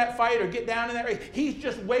get into that fight or get down in that race, he's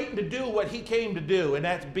just waiting to do what he came to do, and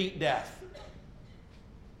that's beat death.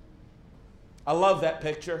 I love that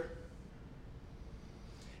picture.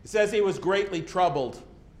 It says he was greatly troubled.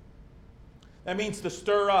 That means to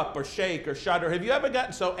stir up or shake or shudder. Have you ever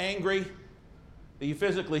gotten so angry that you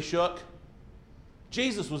physically shook?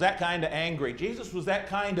 Jesus was that kind of angry. Jesus was that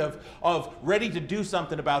kind of ready to do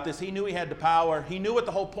something about this. He knew he had the power. He knew what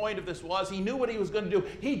the whole point of this was. He knew what he was going to do.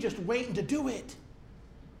 He just waiting to do it.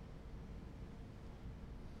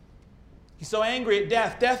 He's so angry at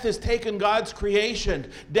death. Death has taken God's creation.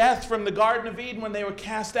 Death from the Garden of Eden when they were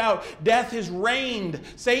cast out. Death has reigned.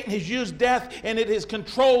 Satan has used death and it has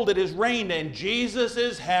controlled, it has reigned, and Jesus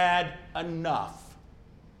has had enough.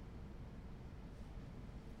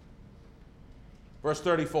 Verse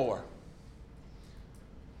 34.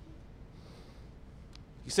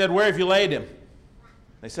 He said, "Where have you laid him?"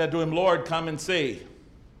 They said to him, "Lord, come and see."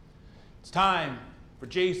 It's time for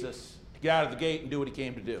Jesus to get out of the gate and do what he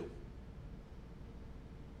came to do.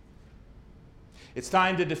 It's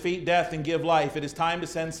time to defeat death and give life. It is time to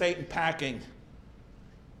send Satan packing,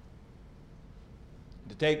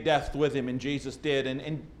 to take death with him, and Jesus did.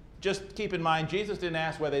 And just keep in mind, Jesus didn't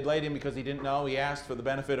ask where they'd laid him because he didn't know. He asked for the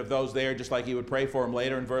benefit of those there, just like he would pray for him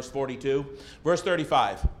later in verse 42. Verse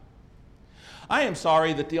 35. I am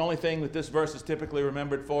sorry that the only thing that this verse is typically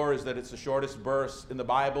remembered for is that it's the shortest verse in the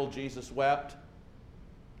Bible. Jesus wept.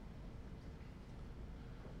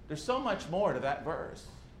 There's so much more to that verse.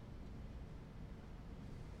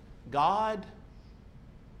 God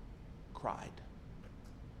cried.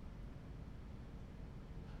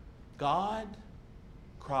 God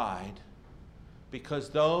cried because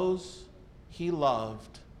those he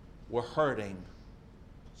loved were hurting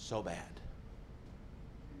so bad.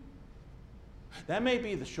 That may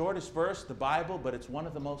be the shortest verse in the Bible, but it's one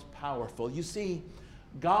of the most powerful. You see,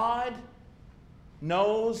 God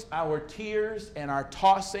knows our tears and our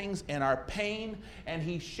tossings and our pain, and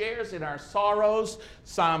he shares in our sorrows.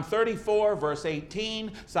 Psalm 34, verse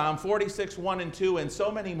 18, Psalm 46, 1 and 2, and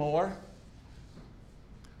so many more.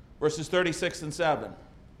 Verses 36 and 7.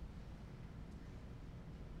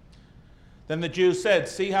 Then the Jews said,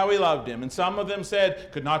 "See how he loved him." And some of them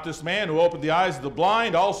said, "Could not this man who opened the eyes of the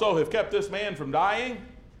blind also have kept this man from dying?"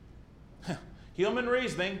 Human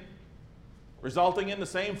reasoning, resulting in the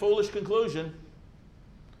same foolish conclusion.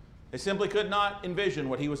 They simply could not envision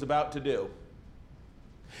what he was about to do.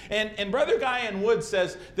 And Brother Guyan Wood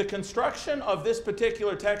says the construction of this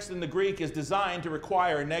particular text in the Greek is designed to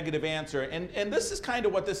require a negative answer. And this is kind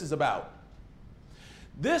of what this is about.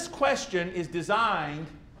 This question is designed,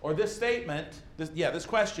 or this statement, this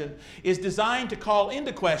question is designed to call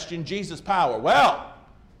into question Jesus' power. Well,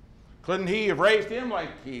 couldn't he have raised him like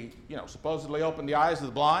he, supposedly opened the eyes of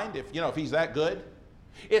the blind if he's that good?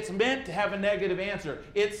 It's meant to have a negative answer.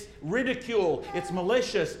 It's ridicule. It's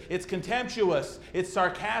malicious. It's contemptuous. It's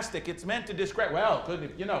sarcastic. It's meant to discredit. Well,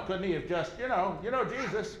 couldn't he have just,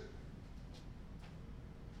 Jesus.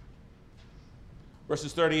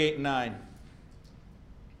 Verses 38 and 9.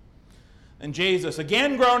 And Jesus,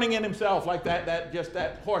 again groaning in himself like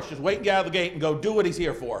that horse just waiting to get out of the gate and go do what he's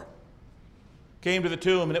here for, came to the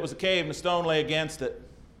tomb, and it was a cave, and a stone lay against it.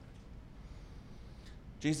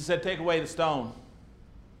 Jesus said, take away the stone.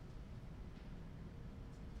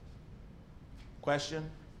 Question?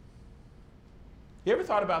 You ever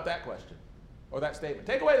thought about that question or that statement?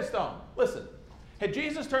 Take away the stone. Listen, had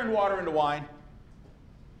Jesus turned water into wine?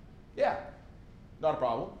 Yeah, not a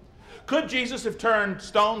problem. Could Jesus have turned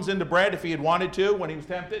stones into bread if he had wanted to when he was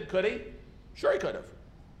tempted? Could he? Sure he could have.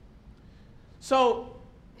 So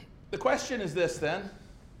the question is this then.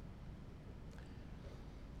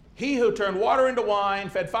 He who turned water into wine,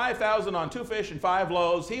 fed 5,000 on 2 fish and 5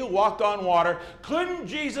 loaves, he who walked on water, couldn't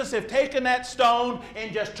Jesus have taken that stone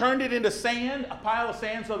and just turned it into sand, a pile of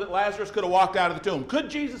sand, so that Lazarus could have walked out of the tomb? Could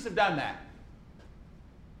Jesus have done that?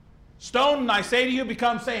 Stone, I say to you,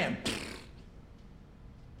 become sand.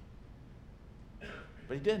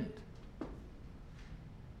 But he didn't.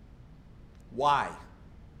 Why?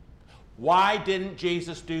 Why didn't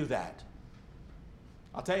Jesus do that?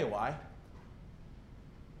 I'll tell you why.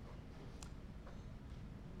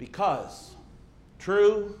 Because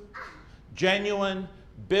true, genuine,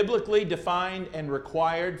 biblically defined and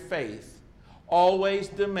required faith always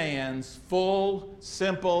demands full,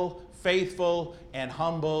 simple, faithful, and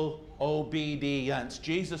humble obedience.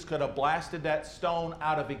 Jesus could have blasted that stone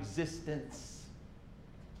out of existence.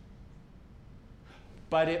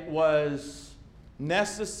 But it was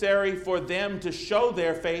necessary for them to show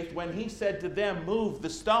their faith when he said to them, move the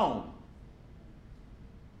stone.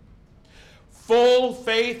 Full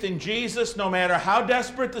faith in Jesus, no matter how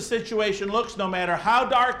desperate the situation looks, no matter how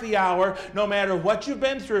dark the hour, no matter what you've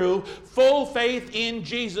been through, full faith in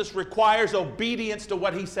Jesus requires obedience to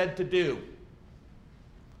what he said to do.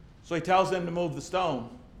 So he tells them to move the stone.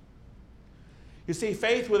 You see,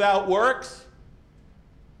 faith without works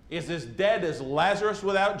is as dead as Lazarus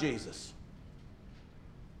without Jesus.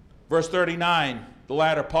 Verse 39, the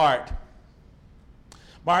latter part.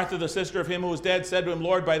 Martha, the sister of him who was dead, said to him,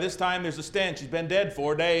 Lord, by this time there's a stench. He's been dead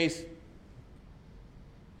 4 days.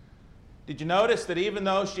 Did you notice that even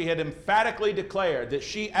though she had emphatically declared that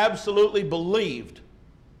she absolutely believed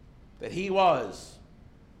that he was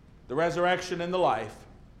the resurrection and the life,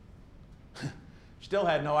 she still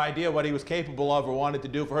had no idea what he was capable of or wanted to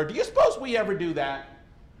do for her? Do you suppose we ever do that?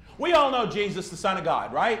 We all know Jesus, the Son of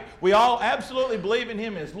God, right? We all absolutely believe in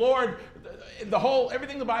him as Lord,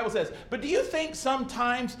 everything the Bible says. But do you think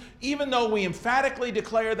sometimes, even though we emphatically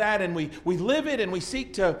declare that and we live it and we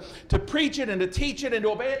seek to preach it and to teach it and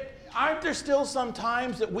to obey it, aren't there still some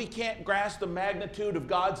times that we can't grasp the magnitude of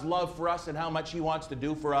God's love for us and how much he wants to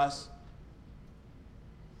do for us?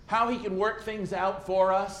 How he can work things out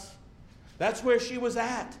for us? That's where she was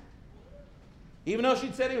at. Even though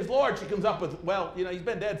she'd said he was Lord, she comes up with, well, he's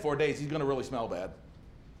been dead 4 days. He's going to really smell bad.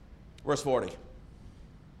 Verse 40.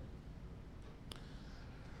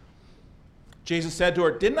 Jesus said to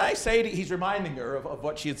her, didn't I say to you, he's reminding her of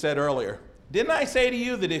what she had said earlier. Didn't I say to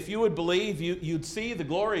you that if you would believe, you'd see the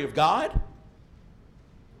glory of God?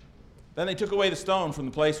 Then they took away the stone from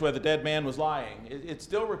the place where the dead man was lying. It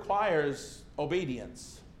still requires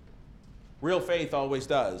obedience. Real faith always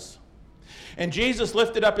does. And Jesus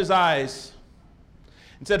lifted up his eyes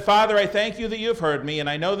and said, Father, I thank you that you have heard me, and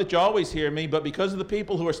I know that you always hear me, but because of the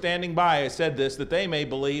people who are standing by, I said this, that they may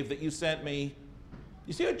believe that you sent me.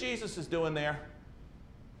 You see what Jesus is doing there?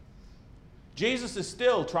 Jesus is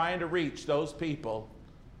still trying to reach those people,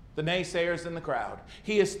 the naysayers in the crowd.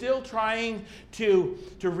 He is still trying to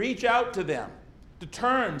reach out to them, to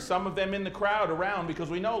turn some of them in the crowd around, because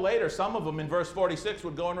we know later some of them in verse 46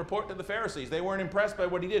 would go and report to the Pharisees. They weren't impressed by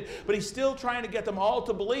what he did. But he's still trying to get them all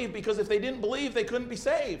to believe, because if they didn't believe, they couldn't be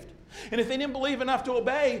saved. And if they didn't believe enough to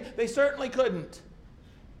obey, they certainly couldn't.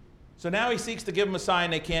 So now he seeks to give them a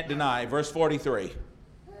sign they can't deny. Verse 43.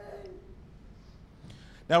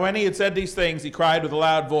 Now when he had said these things, he cried with a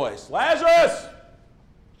loud voice, Lazarus,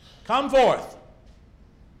 come forth.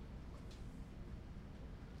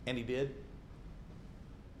 And he did.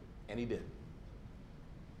 And he did.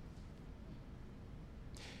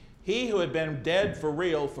 He who had been dead for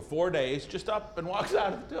real for 4 days just up and walks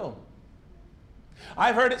out of the tomb.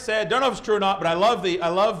 I've heard it said, don't know if it's true or not, but I love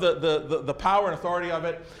the power and authority of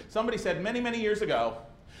it. Somebody said many, many years ago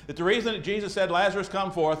that the reason that Jesus said, Lazarus,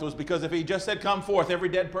 come forth, was because if he just said, come forth, every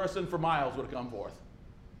dead person for miles would have come forth.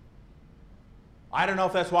 I don't know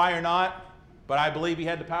if that's why or not, But I believe he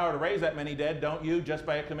had the power to raise that many dead, don't you, just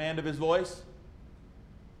by a command of his voice?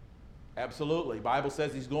 Absolutely. The Bible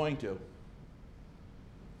says he's going to.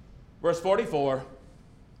 Verse 44,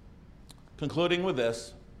 concluding with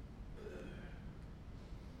this.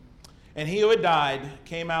 And he who had died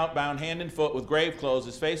came out bound hand and foot with grave clothes.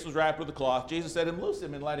 His face was wrapped with a cloth. Jesus said to him, loose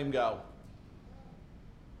him and let him go.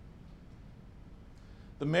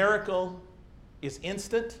 The miracle is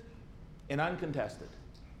instant and uncontested.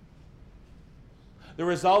 The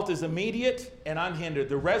result is immediate and unhindered.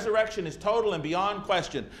 The resurrection is total and beyond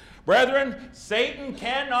question. Brethren, Satan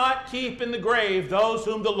cannot keep in the grave those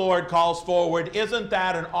whom the Lord calls forward. Isn't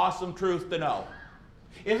that an awesome truth to know?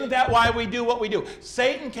 Isn't that why we do what we do?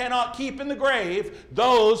 Satan cannot keep in the grave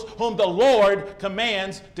those whom the Lord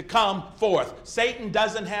commands to come forth. Satan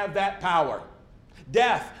doesn't have that power.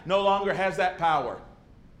 Death no longer has that power.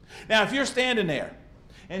 Now, if you're standing there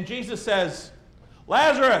and Jesus says,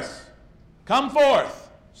 Lazarus, come forth.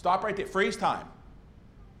 Stop right there. Freeze time.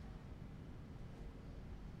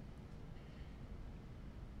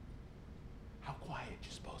 How quiet do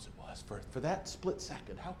you suppose it was? For that split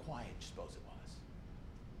second, how quiet do you suppose it was?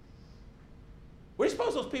 What do you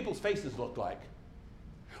suppose those people's faces looked like?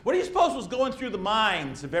 What do you suppose was going through the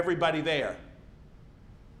minds of everybody there?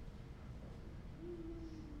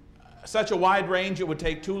 Such a wide range, it would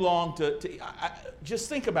take too long to just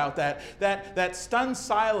think about that. That stunned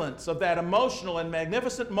silence of that emotional and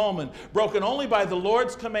magnificent moment, broken only by the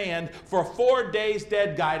Lord's command for a 4 days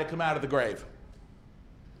dead guy to come out of the grave.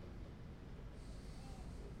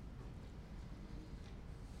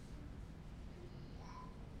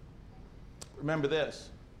 Remember this.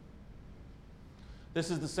 This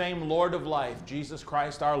is the same Lord of life, Jesus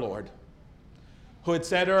Christ our Lord, who had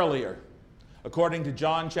said earlier, according to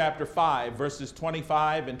John chapter 5, verses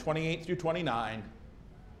 25 and 28 through 29,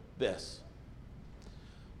 this.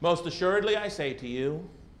 Most assuredly I say to you,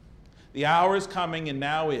 the hour is coming and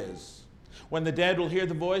now is, when the dead will hear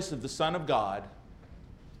the voice of the Son of God,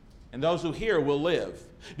 and those who hear will live.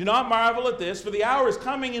 Do not marvel at this, for the hour is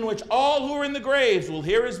coming in which all who are in the graves will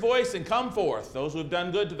hear his voice and come forth, those who have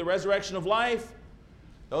done good to the resurrection of life,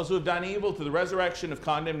 those who have done evil to the resurrection of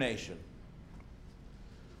condemnation.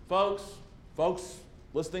 Folks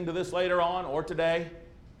listening to this later on or today,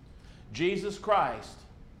 Jesus Christ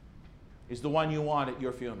is the one you want at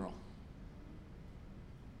your funeral.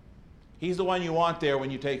 He's the one you want there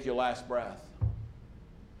when you take your last breath.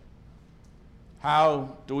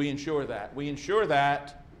 How do we ensure that? We ensure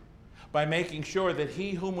that by making sure that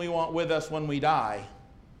he whom we want with us when we die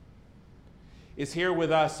is here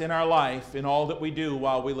with us in our life in all that we do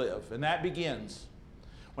while we live. And that begins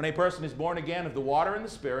when a person is born again of the water and the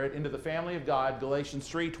Spirit into the family of God, Galatians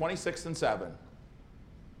 3, 26 and 7.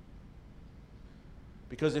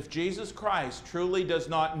 Because if Jesus Christ truly does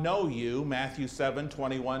not know you, Matthew 7,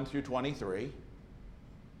 21 through 23,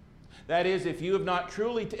 that is, if you have not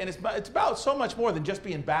truly, and it's about so much more than just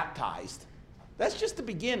being baptized. That's just the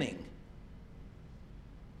beginning.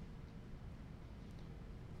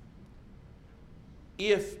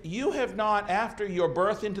 If you have not, after your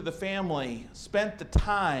birth into the family, spent the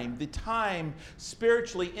time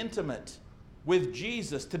spiritually intimate with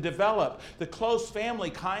Jesus to develop the close family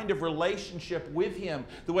kind of relationship with him,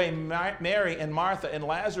 the way Mary and Martha and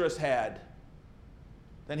Lazarus had,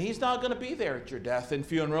 then he's not going to be there at your death and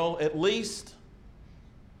funeral, at least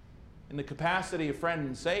in the capacity of friend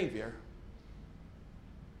and Savior.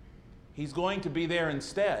 He's going to be there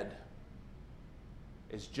instead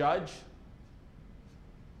as judge,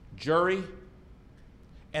 jury,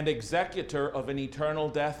 and executor of an eternal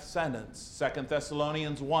death sentence. 2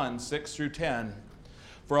 Thessalonians 1, 6 through 10.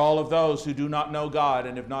 For all of those who do not know God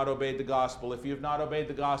and have not obeyed the gospel, if you have not obeyed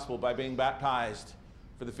the gospel by being baptized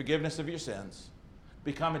for the forgiveness of your sins,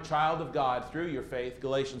 become a child of God through your faith,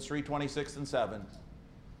 Galatians 3, 26 and 7.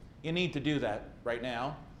 You need to do that right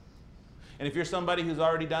now. And if you're somebody who's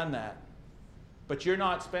already done that, but you're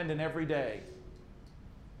not spending every day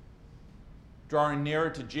drawing nearer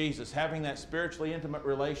to Jesus, having that spiritually intimate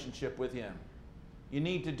relationship with him, you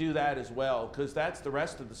need to do that as well, because that's the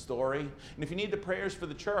rest of the story. And if you need the prayers for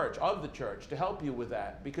the church, of the church, to help you with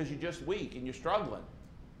that, because you're just weak and you're struggling,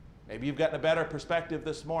 maybe you've gotten a better perspective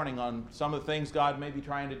this morning on some of the things God may be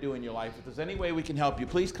trying to do in your life. If there's any way we can help you,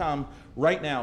 please come right now.